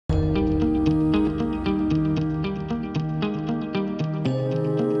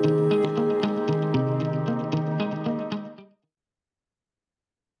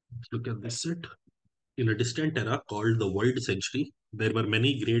this set. In a distant era called the World Century, there were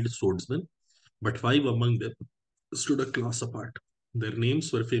many great swordsmen, but five among them stood a class apart. Their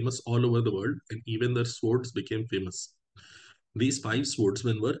names were famous all over the world, and even their swords became famous. These five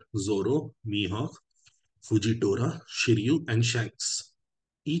swordsmen were Zoro, Mihawk, Fujitora, Shiryu, and Shanks.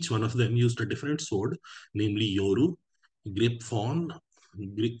 Each one of them used a different sword, namely Yoru, Griffon,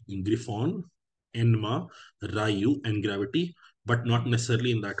 Enma, Ryu, and Gravity, but not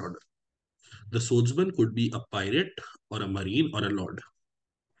necessarily in that order. The swordsman could be a pirate, or a marine, or a lord.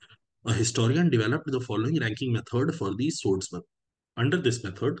 A historian developed the following ranking method for these swordsmen. Under this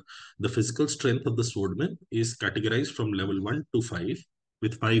method, the physical strength of the swordman is categorized from level 1 to 5,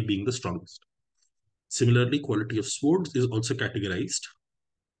 with 5 being the strongest. Similarly, quality of swords is also categorized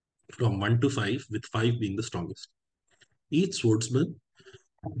from 1 to 5, with 5 being the strongest. Each swordsman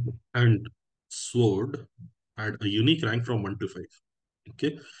and sword had a unique rank from 1 to 5.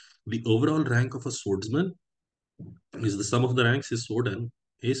 Okay. The overall rank of a swordsman is the sum of the ranks his sword and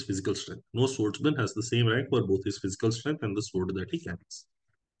his physical strength. No swordsman has the same rank for both his physical strength and the sword that he carries.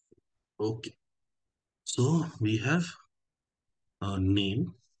 Okay. So we have a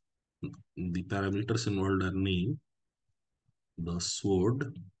name. The parameters involved are name, the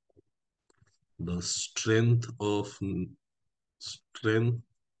sword, the strength of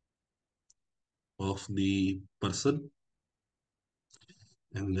the person,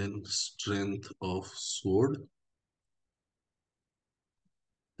 and then strength of sword,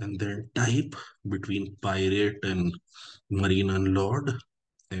 and then type between pirate and marine and lord,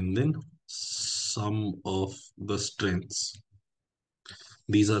 and then sum of the strengths.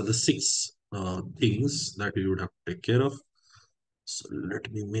 These are the six things that we would have to take care of. So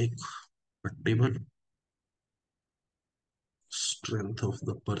let me make a table. Strength of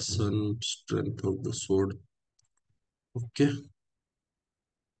the person, strength of the sword. Okay.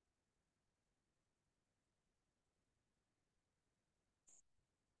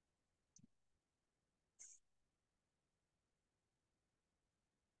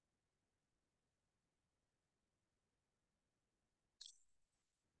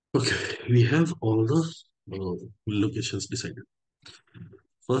 Okay, we have all the locations decided.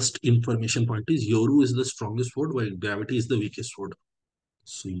 First information point is Yoru is the strongest sword while Gravity is the weakest sword.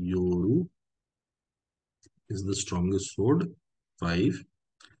 So Yoru is the strongest sword, 5,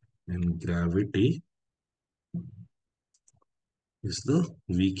 and Gravity is the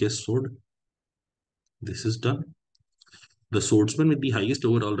weakest sword. This is done. The swordsman with the highest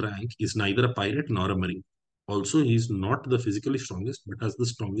overall rank is neither a pirate nor a marine. Also, he is not the physically strongest, but has the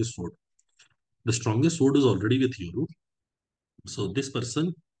strongest sword. The strongest sword is already with Yoru. So this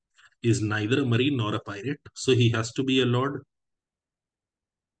person is neither a marine nor a pirate. So he has to be a lord.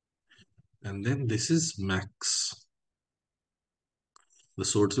 And then this is Max. The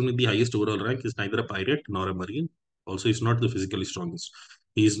swordsman with the highest overall rank is neither a pirate nor a marine. Also, he's not the physically strongest.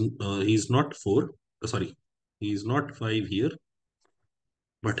 He's not 4. Sorry, he's not 5 here,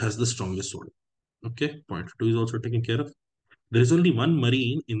 but has the strongest sword. Okay, point 2 is also taken care of. There is only one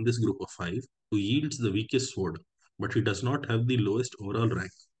marine in this group of 5 who yields the weakest sword, but he does not have the lowest overall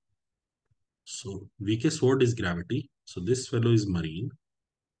rank. So weakest sword is Gravity. So this fellow is marine.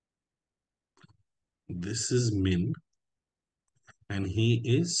 This is Min, and he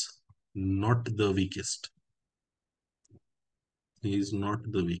is not the weakest. He is not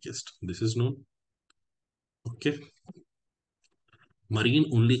the weakest. This is known. Okay. Marine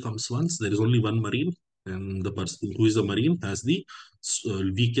only comes once. There is only one marine, and the person who is a marine has the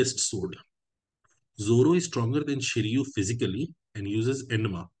weakest sword. Zoro is stronger than Shiryu physically and uses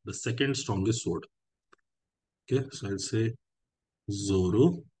Enma, the second strongest sword. Okay, so I'll say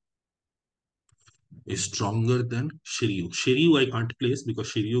Zoro is stronger than Shiryu. Shiryu I can't place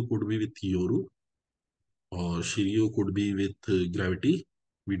because Shiryu could be with Yoru or Shiryu could be with Gravity.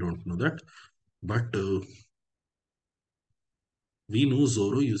 We don't know that. But we know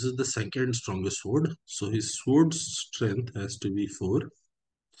Zoro uses the second strongest sword. So his sword's strength has to be 4.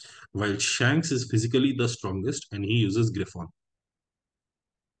 While Shanks is physically the strongest and he uses Griffon.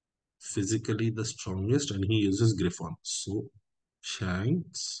 Physically the strongest and he uses Griffon. So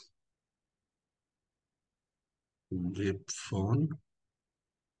Shanks, Griffon,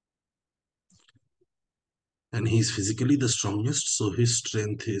 and he's physically the strongest, so his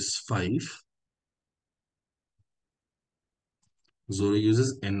strength is 5. Zoro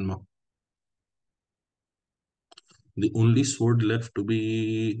uses Enma. The only sword left to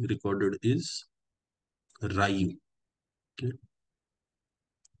be recorded is Ryu. Okay.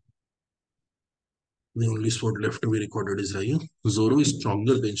 The only sword left to be recorded is Ryu. Zoro is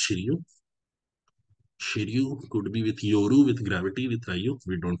stronger than Shiryu. Shiryu could be with Yoru, with Gravity, with Ryu.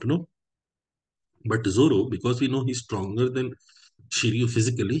 We don't know. But Zoro, because we know he's stronger than Shiryu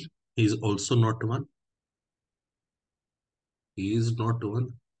physically, he's also not one. He is not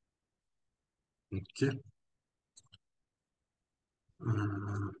one. Okay.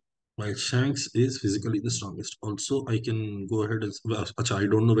 Uh, while Shanks is physically the strongest. Also, I can go ahead and well, acha, I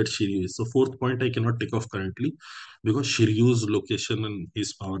don't know where Shiryu is. So fourth point I cannot take off currently because Shiryu's location and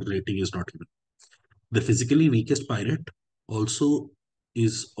his power rating is not given. The physically weakest pirate also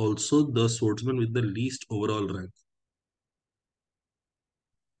is also the swordsman with the least overall rank.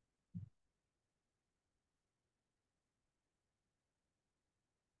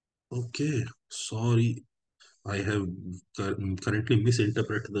 Okay, sorry, I have currently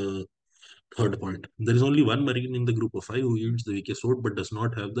misinterpreted the third point. There is only one marine in the group of five who wields the weakest sword but does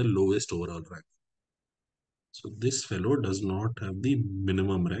not have the lowest overall rank. So this fellow does not have the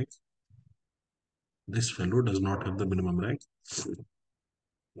minimum rank. This fellow does not have the minimum rank.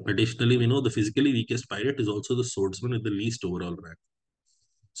 Additionally, we know the physically weakest pirate is also the swordsman with the least overall rank.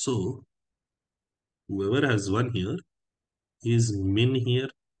 So whoever has one here is Min here.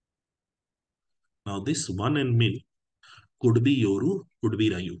 Now this one and Min could be Yoru, could be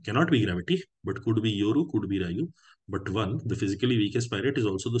Ryu. Cannot be Gravity, but could be Yoru, could be Ryu. But one, the physically weakest pirate, is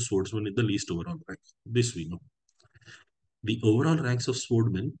also the swordsman with the least overall rank. This we know. The overall ranks of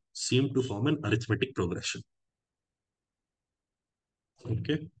swordmen seem to form an arithmetic progression.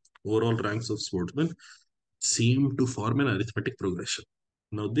 Okay. Overall ranks of swordsmen seem to form an arithmetic progression.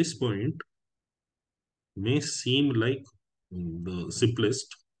 Now, this point may seem like the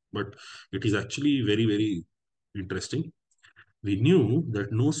simplest, but it is actually very, very interesting. We knew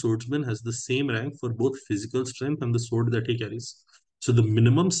that no swordsman has the same rank for both physical strength and the sword that he carries. So the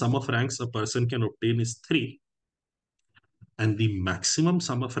minimum sum of ranks a person can obtain is 3, and the maximum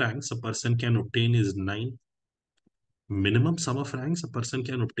sum of ranks a person can obtain is 9. Minimum sum of ranks a person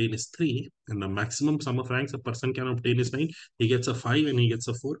can obtain is 3, and the maximum sum of ranks a person can obtain is 9. He gets a 5 and he gets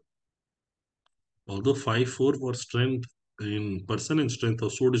a 4. Although 5, 4 for strength in person and strength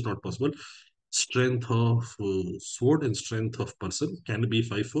of sword is not possible, strength of sword and strength of person can be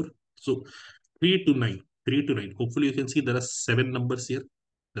 5, 4. So 3 to 9. 3 to 9. Hopefully, you can see there are 7 numbers here.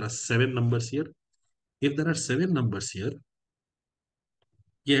 There are 7 numbers here. If there are 7 numbers here,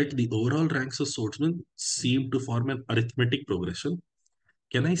 yet the overall ranks of swordsmen seem to form an arithmetic progression.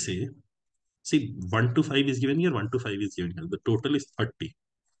 Can I say, see, 1 to 5 is given here, 1 to 5 is given here. The total is 30.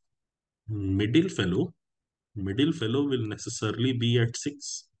 Middle fellow, middle fellow will necessarily be at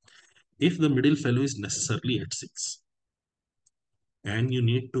 6. If the middle fellow is necessarily at 6, and you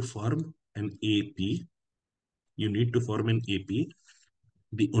need to form an AP, you need to form an AP.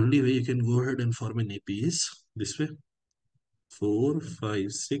 The only way you can go ahead and form an AP is this way: 4,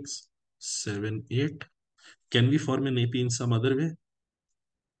 5, 6, 7, 8. Can we form an AP in some other way?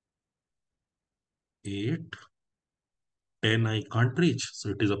 8, 10, I can't reach, so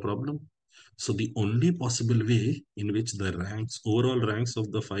it is a problem. So the only possible way in which the ranks, overall ranks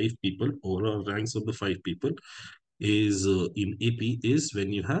of the 5 people, overall ranks of the 5 people is in AP is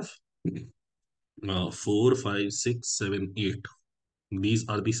when you have 4, 5, 6, 7, 8. These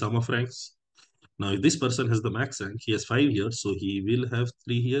are the sum of ranks. Now, if this person has the max rank, he has 5 here, so he will have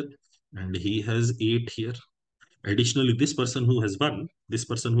 3 here, and he has 8 here. Additionally, this person who has 1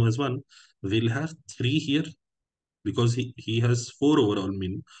 will have 3 here because he has 4 overall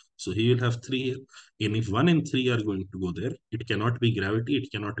min. So he will have 3 here. And if 1 and 3 are going to go there, it cannot be gravity,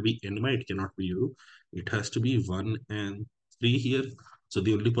 it cannot be NMAT, it cannot be you. It has to be 1 and 3 here. So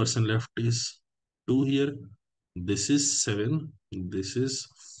the only person left is 2 here. This is 7, this is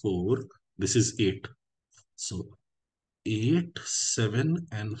 4, this is 8. So 8, 7,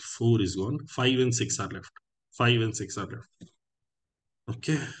 and 4 is gone. 5 and 6 are left. 5 and 6 are left.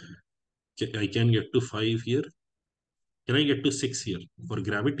 Okay. I can get to 5 here. Can I get to 6 here? For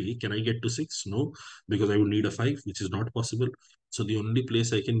gravity, can I get to 6? No, because I would need a 5, which is not possible. So the only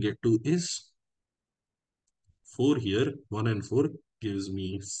place I can get to is 4 here. 1 and 4 gives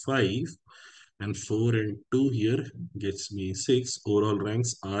me 5. And 4 and 2 here gets me 6. Overall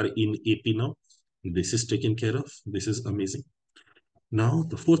ranks are in AP now. This is taken care of. This is amazing. Now,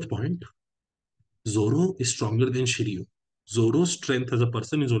 the fourth point, Zoro is stronger than Shiryu. Zoro's strength as a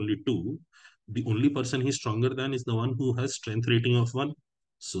person is only 2. The only person he's stronger than is the one who has strength rating of 1.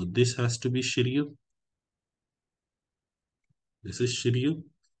 So this has to be Shiryu. This is Shiryu.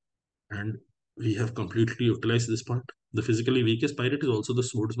 And we have completely utilized this part. The physically weakest pirate is also the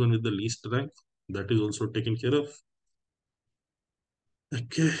swordsman with the least rank. That is also taken care of.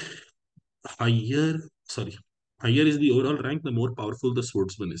 Okay. Higher, sorry. Higher is the overall rank, the more powerful the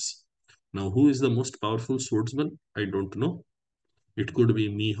swordsman is. Now, who is the most powerful swordsman? I don't know. It could be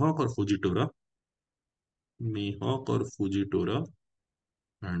Mihawk or Fujitora. Mihawk or Fujitora,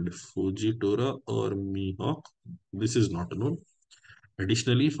 and Fujitora or Mihawk. This is not known.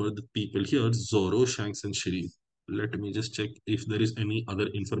 Additionally, for the people here, Zoro, Shanks, and Shiryu. Let me just check if there is any other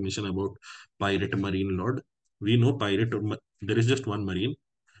information about Pirate Marine Lord. We know there is just one Marine.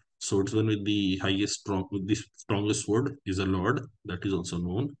 Swordsman with the with the strongest sword is a Lord. That is also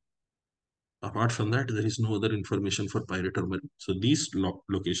known. Apart from that, there is no other information for Pirate or Marine. So these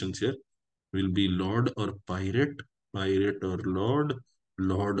locations here will be Lord or Pirate, Pirate or Lord,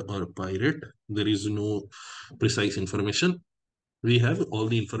 Lord or Pirate. There is no precise information. We have all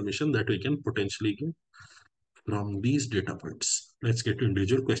the information that we can potentially get from these data points. Let's get to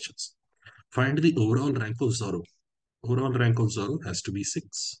individual questions. Find the overall rank of Zoro. Overall rank of Zoro has to be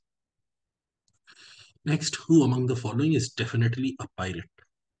 6. Next, who among the following is definitely a pirate?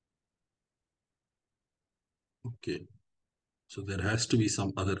 Okay, so there has to be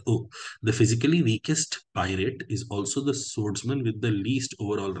some other. Oh, the physically weakest pirate is also the swordsman with the least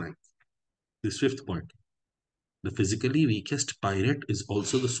overall rank. This fifth point. The physically weakest pirate is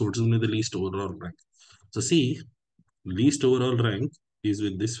also the swordsman with the least overall rank. So see, least overall rank is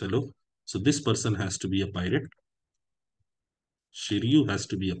with this fellow. So this person has to be a pirate. Shiryu has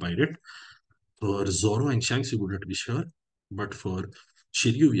to be a pirate. For Zoro and Shanks, we would not be sure. But for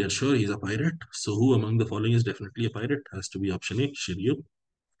Shiryu, we are sure he's a pirate. So who among the following is definitely a pirate? Has to be option A, Shiryu.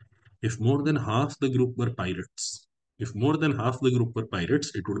 If more than half the group were pirates, if more than half the group were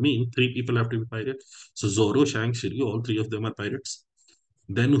pirates, it would mean 3 people have to be pirates. So Zoro, Shanks, Shiryu, all 3 of them are pirates.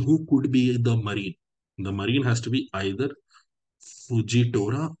 Then who could be the marine? The marine has to be either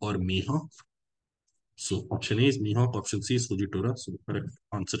Fujitora or Mihawk. So option A is Mihawk, option C is Fujitora. So the correct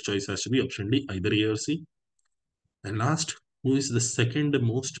answer choice has to be option D, either A or C. And last, who is the second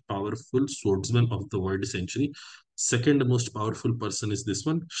most powerful swordsman of the world century? Second most powerful person is this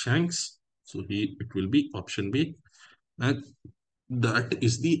one, Shanks. So it will be option B. And that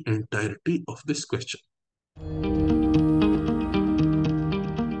is the entirety of this question.